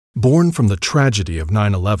Born from the tragedy of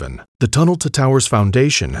 9/11, the Tunnel to Towers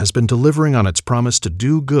Foundation has been delivering on its promise to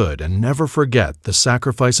do good and never forget the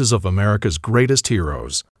sacrifices of America's greatest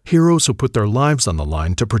heroes. Heroes who put their lives on the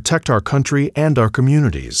line to protect our country and our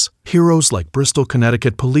communities. Heroes like Bristol,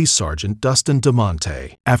 Connecticut Police Sergeant Dustin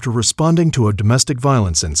DeMonte. After responding to a domestic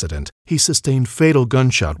violence incident, he sustained fatal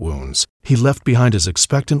gunshot wounds. He left behind his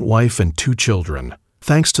expectant wife and 2 children.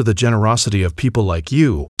 Thanks to the generosity of people like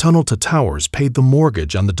you, Tunnel to Towers paid the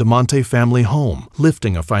mortgage on the DeMonte family home,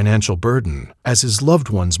 lifting a financial burden. As his loved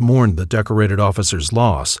ones mourned the decorated officer's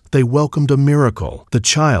loss, they welcomed a miracle, the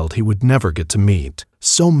child he would never get to meet.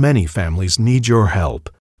 So many families need your help.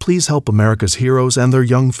 Please help America's heroes and their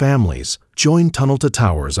young families. Join Tunnel to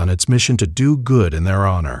Towers on its mission to do good in their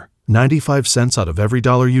honor. 95 cents out of every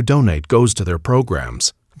dollar you donate goes to their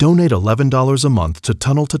programs. Donate $11 a month to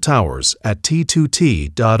Tunnel to Towers at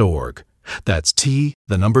T2T.org. That's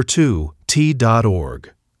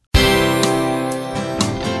T2T.org.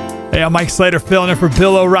 Hey, I'm Mike Slater, filling in for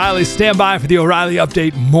Bill O'Reilly. Stand by for the O'Reilly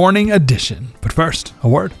Update Morning Edition. But first, a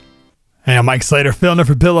word. Hey, I'm Mike Slater, filling in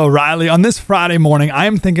for Bill O'Reilly. On this Friday morning, I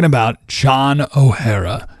am thinking about John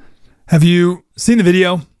O'Hara. Have you seen the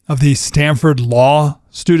video of the Stanford law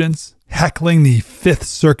students heckling the Fifth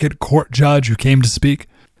Circuit court judge who came to speak?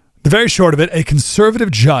 The very short of it, a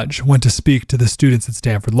conservative judge went to speak to the students at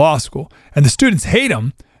Stanford Law School, and the students hate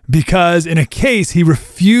him because in a case he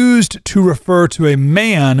refused to refer to a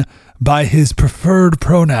man by his preferred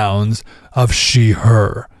pronouns of she,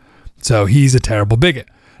 her. So he's a terrible bigot.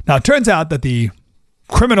 Now, it turns out that the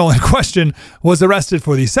criminal in question was arrested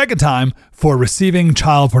for the second time for receiving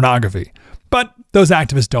child pornography. But those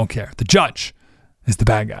activists don't care. The judge is the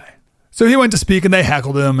bad guy. So he went to speak and they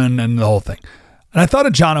heckled him and the whole thing. And I thought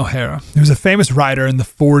of John O'Hara. He was a famous writer in the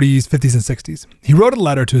 40s, 50s, and 60s. He wrote a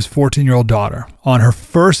letter to his 14-year-old daughter on her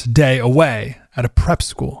first day away at a prep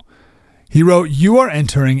school. He wrote, "You are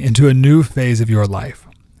entering into a new phase of your life.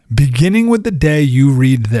 Beginning with the day you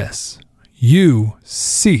read this, you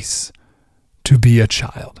cease to be a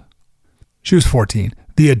child." She was 14.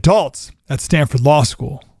 The adults at Stanford Law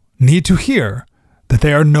School need to hear that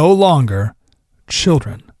they are no longer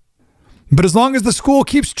children. But as long as the school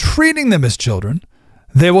keeps treating them as children,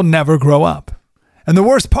 they will never grow up. And the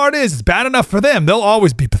worst part is, it's bad enough for them. They'll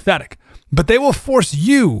always be pathetic. But they will force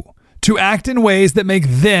you to act in ways that make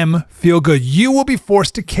them feel good. You will be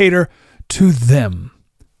forced to cater to them.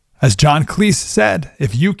 As John Cleese said,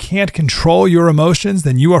 if you can't control your emotions,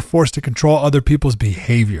 then you are forced to control other people's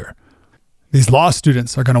behavior. These law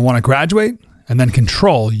students are going to want to graduate and then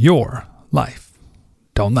control your life.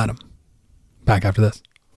 Don't let them. Back after this.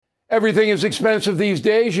 Everything is expensive these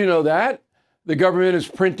days, you know that. The government is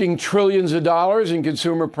printing trillions of dollars and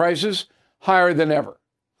consumer prices higher than ever.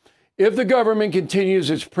 If the government continues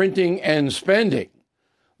its printing and spending,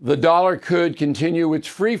 the dollar could continue its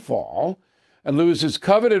free fall and lose its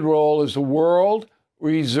coveted role as the world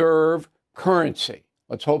reserve currency.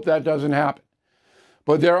 Let's hope that doesn't happen.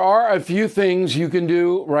 But there are a few things you can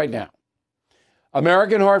do right now.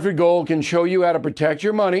 American Hartford Gold can show you how to protect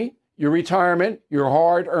your money, your retirement, your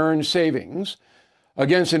hard-earned savings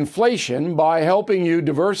against inflation by helping you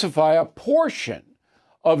diversify a portion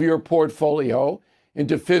of your portfolio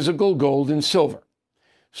into physical gold and silver.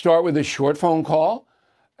 Start with a short phone call,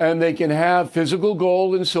 and they can have physical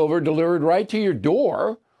gold and silver delivered right to your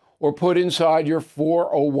door or put inside your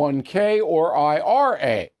 401k or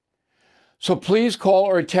IRA. So please call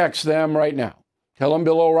or text them right now. Tell them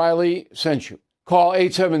Bill O'Reilly sent you. Call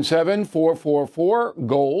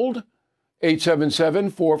 877-444-GOLD,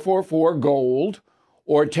 877-444-GOLD,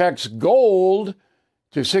 or text GOLD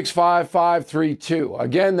to 65532.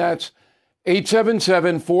 Again, that's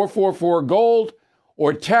 877-444-GOLD,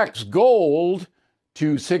 or text GOLD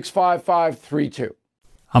to 65532.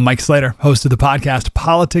 I'm Mike Slater, host of the podcast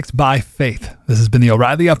Politics by Faith. This has been the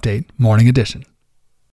O'Reilly Update Morning Edition.